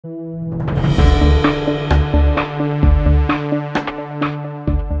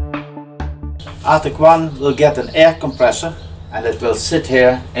aRctic1 will get an air compressor and it will sit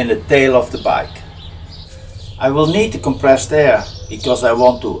here in the tail of the bike. I will need the compressed air because I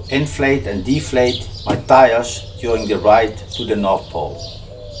want to inflate and deflate my tires during the ride to the North Pole.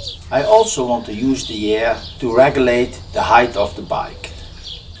 I also want to use the air to regulate the height of the bike.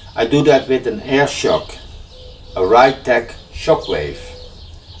 I do that with an air shock, a Ridetech ShockWave,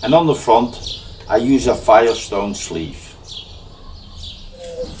 and on the front I use a Firestone sleeve.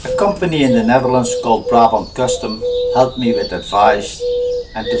 A company in the Netherlands called Brabant Custom helped me with advice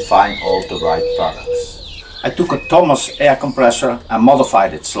and to find all the right products. I took a Thomas air compressor and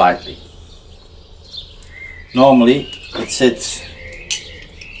modified it slightly. Normally it sits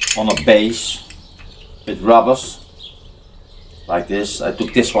on a base with rubbers like this. I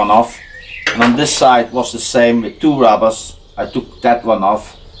took this one off, and on this side was the same with two rubbers. I took that one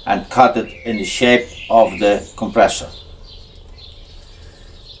off and cut it in the shape of the compressor.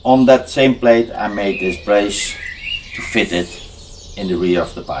 On that same plate I made this brace to fit it in the rear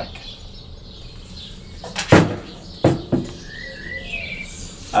of the bike.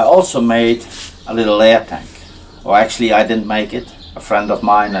 I also made a little air tank, or actually I didn't make it. A friend of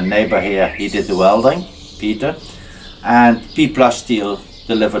mine, a neighbor here, he did the welding, Peter, and P+ Steel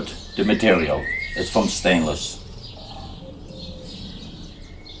delivered the material. It's from stainless.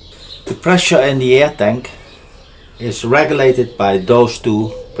 The pressure in the air tank is regulated by those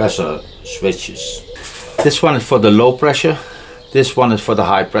two pressure switches. This one is for the low pressure, this one is for the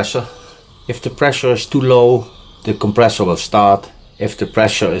high pressure. If the pressure is too low, the compressor will start. If the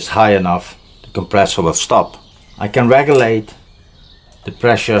pressure is high enough, the compressor will stop. I can regulate the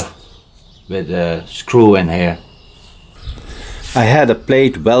pressure with a screw in here. I had a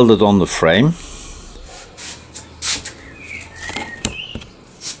plate welded on the frame.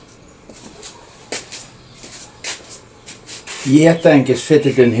 The air tank is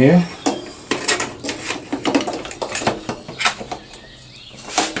fitted in here.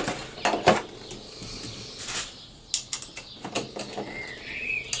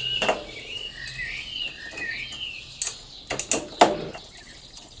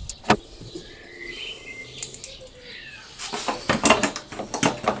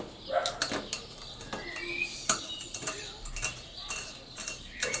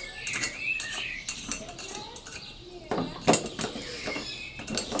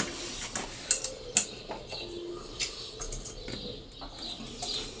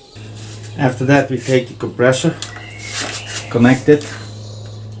 After that we take the compressor, connect it,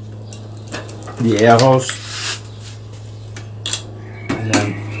 the air hose, and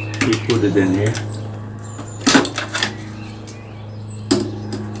then we put it in here.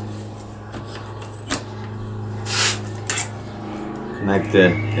 Connect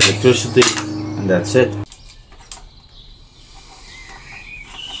the electricity, and that's it.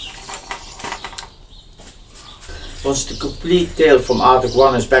 Once the complete tail from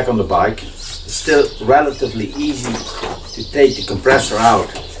aRctic1 is back on the bike, it's still relatively easy to take the compressor out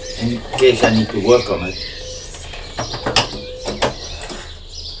in case I need to work on it.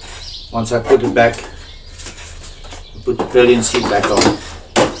 Once I put it back, put the pillion seat back on,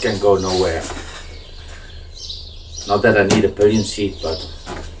 it can go nowhere. Not that I need a pillion seat, but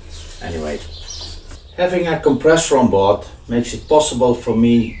anyway. Having a compressor on board makes it possible for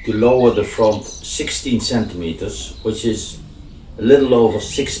me to lower the front 16 centimeters, which is a little over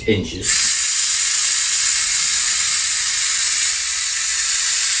 6 inches.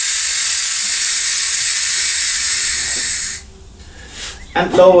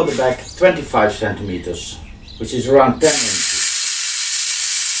 And lower the back 25 centimeters, which is around 10 inches.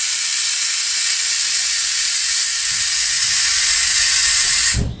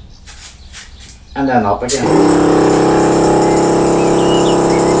 And then up again.